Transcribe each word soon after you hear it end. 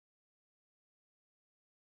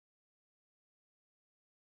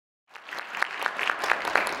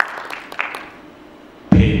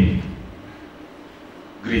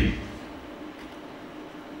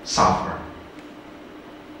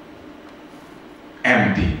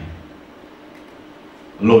empty,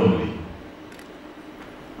 lonely.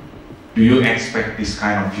 Do you expect this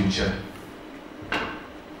kind of future?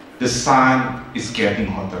 The sun is getting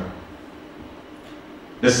hotter.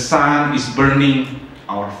 The sun is burning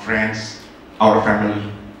our friends, our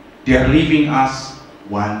family. They are leaving us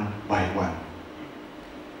one by one.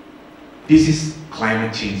 This is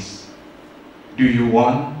climate change. Do you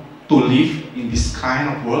want to live in this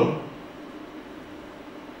kind of world?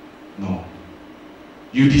 No.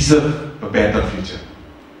 You deserve a better future.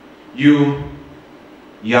 You,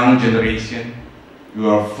 young generation, you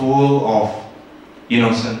are full of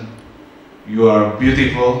innocence. You are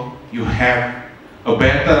beautiful. You have a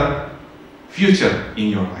better future in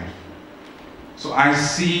your life. So I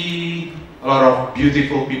see a lot of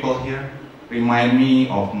beautiful people here, remind me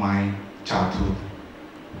of my childhood.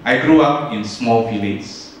 I grew up in small village,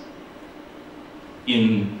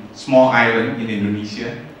 in small island in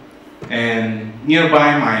Indonesia, and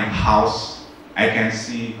nearby my house, I can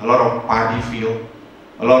see a lot of paddy field,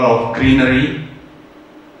 a lot of greenery.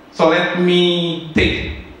 So let me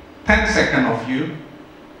take 10 seconds of you.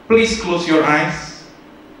 Please close your eyes.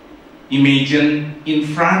 Imagine in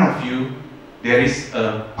front of you there is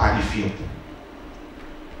a paddy field.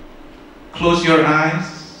 Close your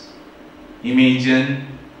eyes. Imagine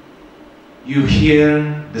you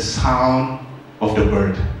hear the sound of the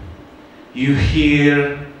bird. You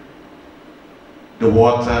hear the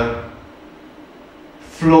water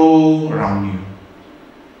flow around you.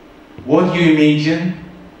 What you imagine?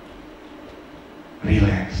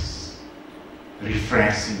 Relax,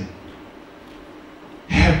 refreshing,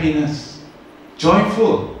 happiness,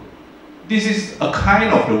 joyful. This is a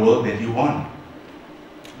kind of the world that you want.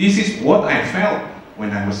 This is what I felt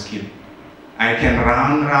when I was a kid. I can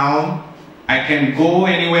run around, I can go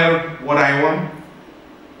anywhere what I want.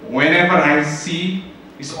 Whenever I see,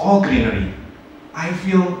 it's all greenery. I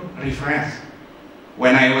feel refreshed.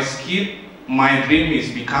 When I was a kid, my dream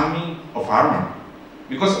is becoming a farmer.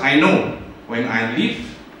 Because I know when I live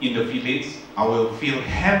in the village, I will feel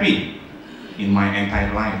happy in my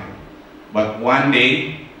entire life. But one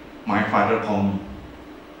day, my father called me.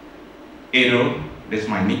 Edo, that's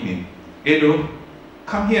my nickname. Edo,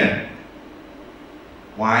 come here.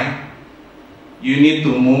 Why? You need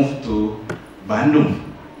to move to Bandung,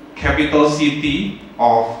 capital city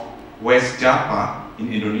of West Java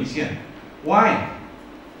in Indonesia. Why?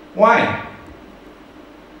 Why?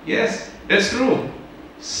 Yes, that's true.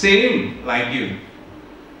 Same like you.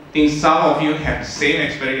 I think some of you have the same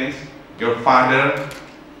experience. Your father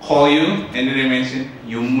called you and then they mentioned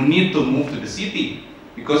you need to move to the city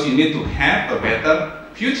because you need to have a better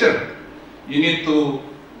future. You need to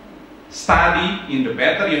study in the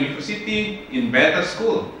better university, in better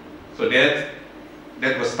school. So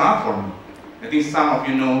that was tough for me. I think some of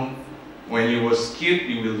you know when you was a kid,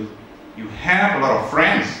 you have a lot of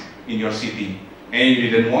friends in your city and you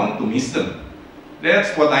didn't want to miss them.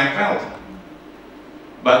 That's what I felt.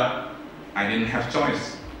 But I didn't have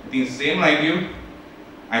choice. I think same like you.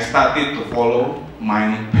 I started to follow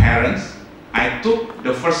my parents. I took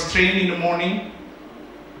the first train in the morning.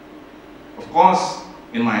 Of course,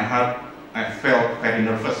 in my heart, I felt very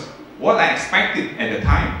nervous. What I expected at the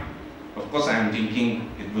time. Of course, I'm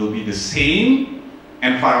thinking it will be the same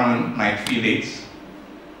environment like village,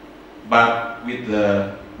 but with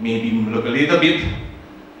the maybe a little bit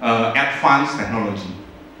advanced technology.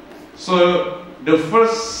 So the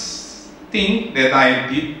first thing that I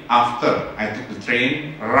did after I took the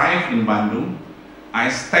train, arrived in Bandung, I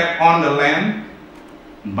stepped on the land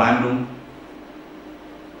in Bandung.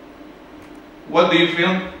 What do you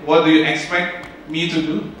feel? What do you expect me to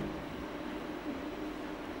do?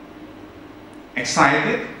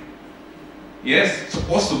 Excited? Yes,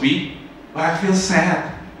 supposed to be, but I feel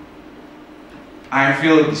sad. I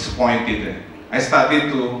feel disappointed. I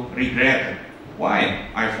started to regret why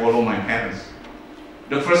I follow my parents.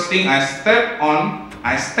 The first thing I stepped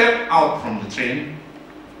out from the train,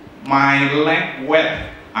 my leg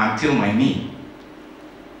wet until my knee.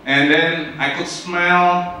 And then I could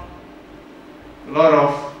smell a lot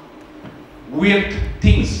of weird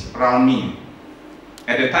things around me.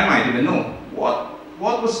 At the time I didn't know what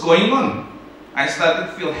was going on. I started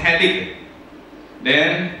to feel headache.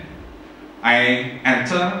 Then I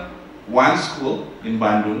entered one school in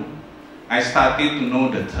Bandung. I started to know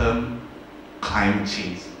the term climate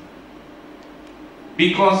change.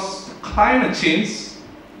 Because climate change,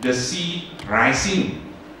 the sea rising.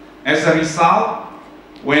 As a result,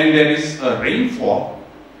 when there is a rainfall,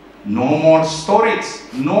 no more storage,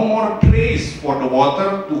 no more place for the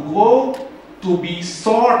water to go to be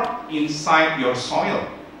stored inside your soil.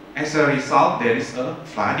 As a result, there is a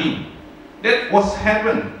flooding. That was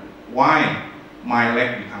happened. Why my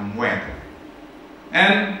leg become wet.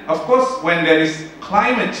 And of course, when there is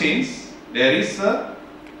climate change, there is a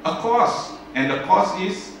cause, and the cause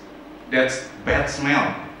is that bad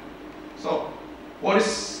smell. So, what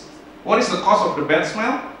is the cause of the bad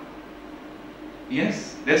smell?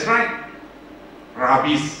 Yes, that's right.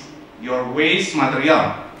 Rubbish, your waste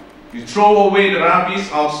material. You throw away the rubbish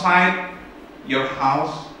outside your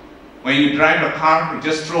house. When you drive the car, you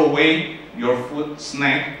just throw away your food,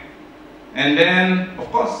 snack. And then, of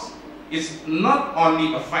course, it's not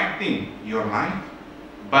only affecting your life,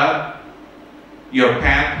 but your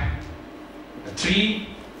pet, the tree,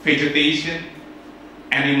 vegetation,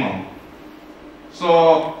 animal.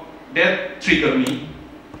 So that triggered me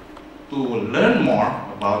to learn more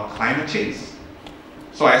about climate change.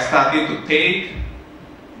 So I started to take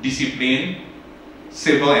discipline,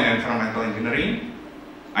 civil and environmental engineering.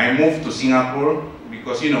 I moved to Singapore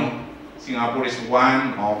because, you know, Singapore is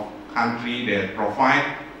one of country that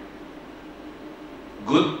provide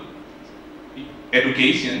good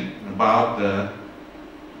education about the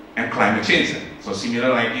climate change. So similar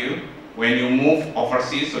like you, when you move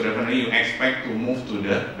overseas, so definitely you expect to move to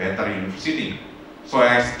the better university. So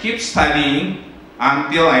I keep studying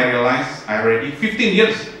until I realized I already 15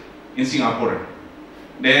 years in Singapore.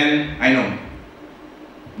 Then I know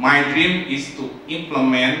my dream is to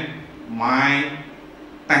implement my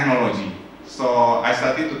technology. So I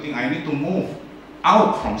started to think I need to move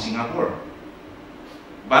out from Singapore.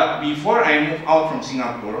 But before I move out from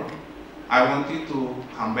Singapore, I wanted to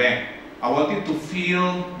come back. I wanted to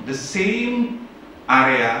feel the same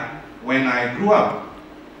area when I grew up.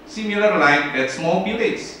 Similar like that small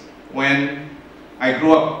village when I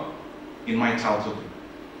grew up in my childhood.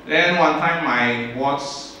 Then one time I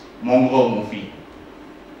watched Mongol movie.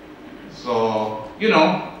 So, you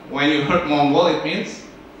know, when you heard Mongol, it means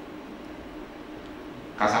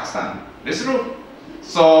Kazakhstan. That's true.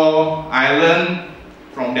 So I learned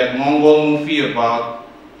from that Mongol movie about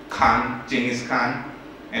Khan, Genghis Khan,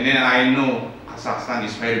 and then I know Kazakhstan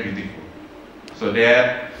is very beautiful. So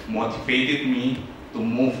that motivated me to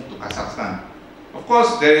move to Kazakhstan. Of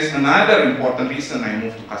course, there is another important reason I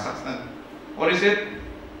moved to Kazakhstan. What is it?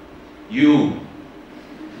 You.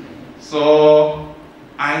 So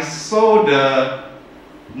I saw the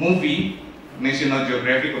movie National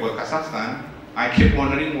Geographic about Kazakhstan. I keep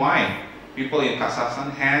wondering why people in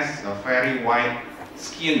Kazakhstan has a very white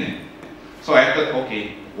skin. So I thought,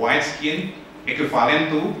 okay, white skin equivalent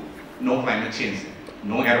to no climate change,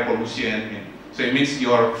 no air pollution. So it means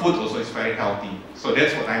your food also is very healthy. So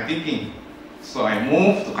that's what I'm thinking. So I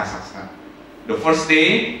moved to Kazakhstan. The first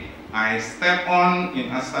day I stepped on in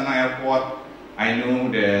Astana airport, I knew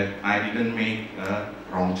that I didn't make a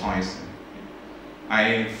wrong choice.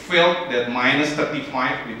 I felt that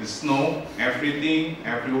 -35 with the snow, everything,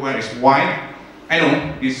 everywhere is white. I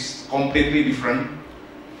know it's completely different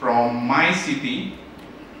from my city,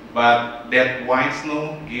 but that white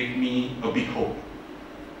snow gave me a big hope.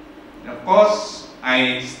 And of course,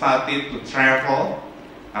 I started to travel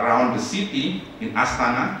around the city in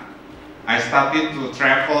Astana. I started to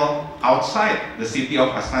travel outside the city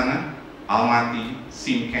of Astana, Almaty,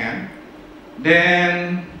 Simkan.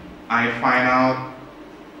 Then I find out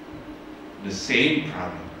the same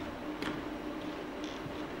problem.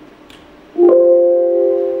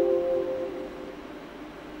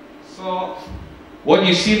 So, what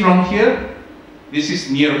you see from here, this is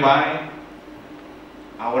nearby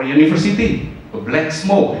our university, a black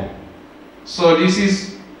smoke. So this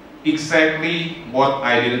is exactly what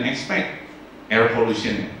I didn't expect, air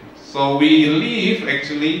pollution. So we live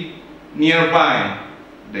actually nearby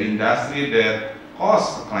the industry that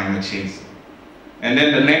caused climate change. And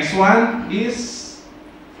then the next one is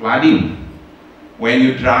flooding. When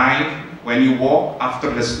you drive, when you walk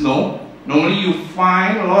after the snow, normally you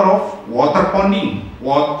find a lot of water ponding,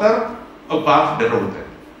 water above the road.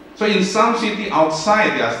 So in some city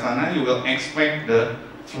outside the Astana, you will expect the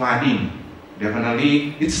flooding.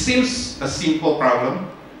 Definitely, it seems a simple problem,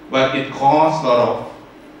 but it causes a lot of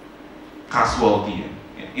casualty.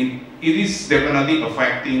 It is definitely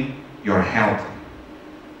affecting your health.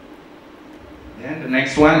 Then the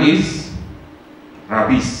next one is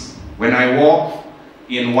rubbish. When I walk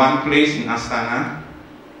in one place in Astana,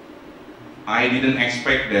 I didn't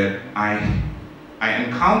expect that I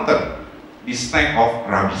encountered this type of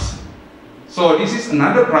rubbish. So this is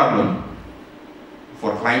another problem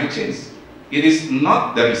for climate change. It is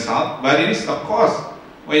not the result, but it is a cause.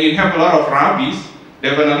 When you have a lot of rubbish,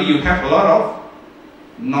 definitely you have a lot of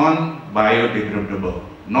non-biodegradable.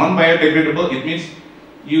 Non-biodegradable, it means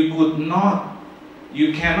you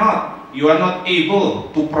are not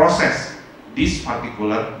able to process this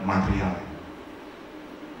particular material.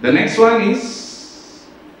 The next one is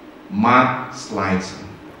mudslides.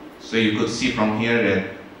 So you could see from here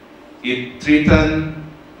that it threatened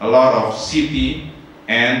a lot of city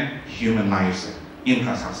and human lives in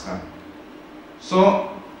Kazakhstan. So,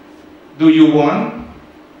 do you want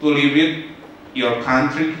to live with your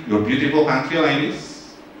country, your beautiful country like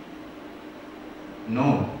this?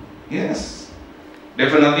 No. Yes.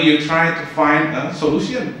 Definitely you try to find a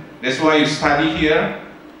solution. That's why you study here.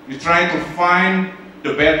 You try to find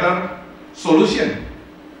the better solution.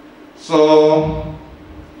 So,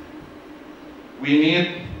 we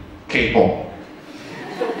need K-pop.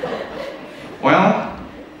 Well,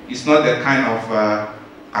 it's not that kind of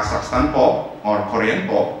Kazakhstan pop or Korean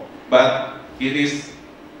pop, but it is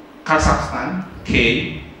Kazakhstan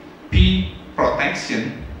K, P,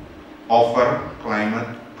 protection over climate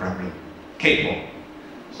problem, K-pop.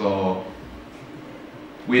 So,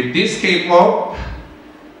 with this K-pop,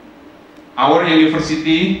 our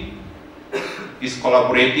university is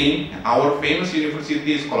collaborating, our famous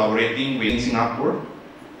university is collaborating with Singapore,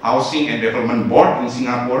 Housing and Development Board in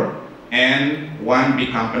Singapore, and one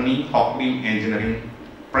big company, Hocklim Engineering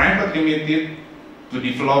Private Limited, to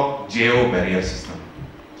develop geo-barrier system.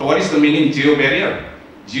 So what is the meaning geo-barrier?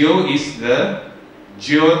 Geo is the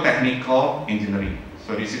geotechnical engineering.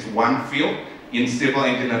 So this is one field in civil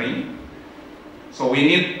engineering. So we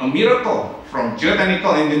need a miracle from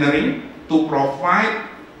geotechnical engineering to provide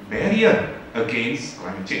barrier against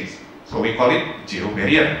climate change. So we call it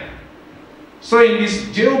geo-barrier. So in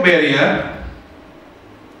this geo-barrier,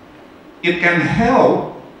 it can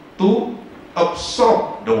help to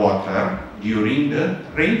absorb the water during the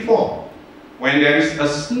rainfall. When there is a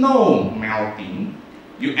snow melting,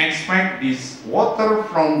 you expect this water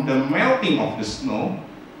from the melting of the snow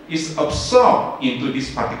is absorbed into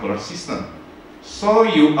this particular system. So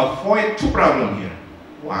you avoid two problems here.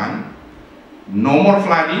 One, no more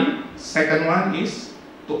flooding. Second one is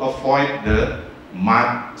to avoid the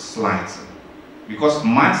mudslides. Because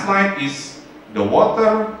mudslide is the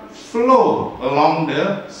water flow along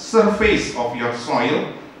the surface of your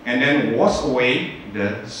soil and then wash away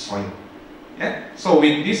the soil. Yeah? So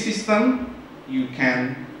with this system, you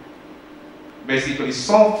can basically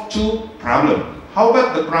solve two problems. How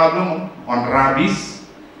about the problem on rabies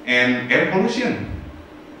and air pollution?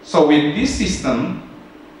 So with this system,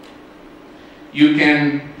 you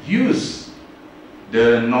can use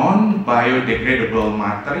the non-biodegradable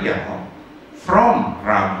material from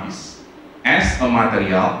rabies as a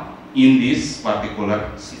material in this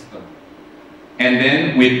particular system. And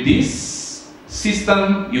then with this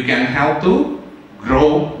system, you can help to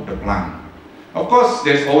grow the plant. Of course,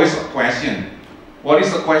 there's always a question. What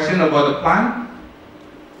is the question about the plant?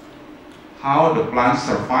 How the plant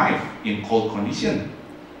survive in cold condition.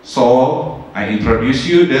 So I introduce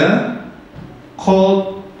you the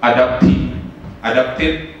cold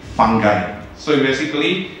adaptive fungi. So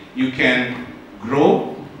basically, you can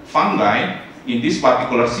grow fungi in this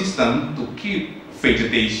particular system to keep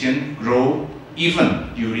vegetation grow even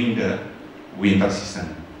during the winter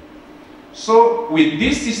season. So with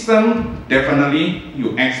this system, definitely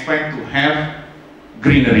you expect to have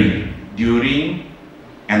greenery during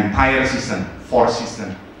entire season, 4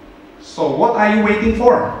 seasons. So what are you waiting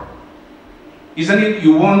for? Isn't it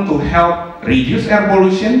you want to help reduce air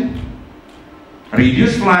pollution,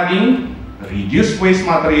 reduce flooding, reduce waste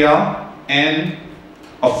material, and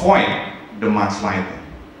avoid the mudslide?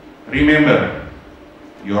 Remember,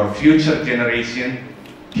 your future generation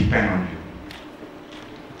depend on you.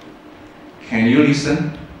 Can you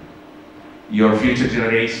listen? Your future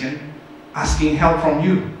generation asking help from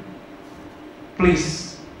you.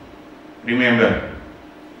 Please remember,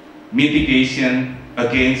 mitigation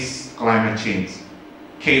against climate change,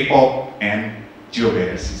 K-pop and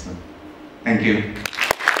geo-barrier system. Thank you.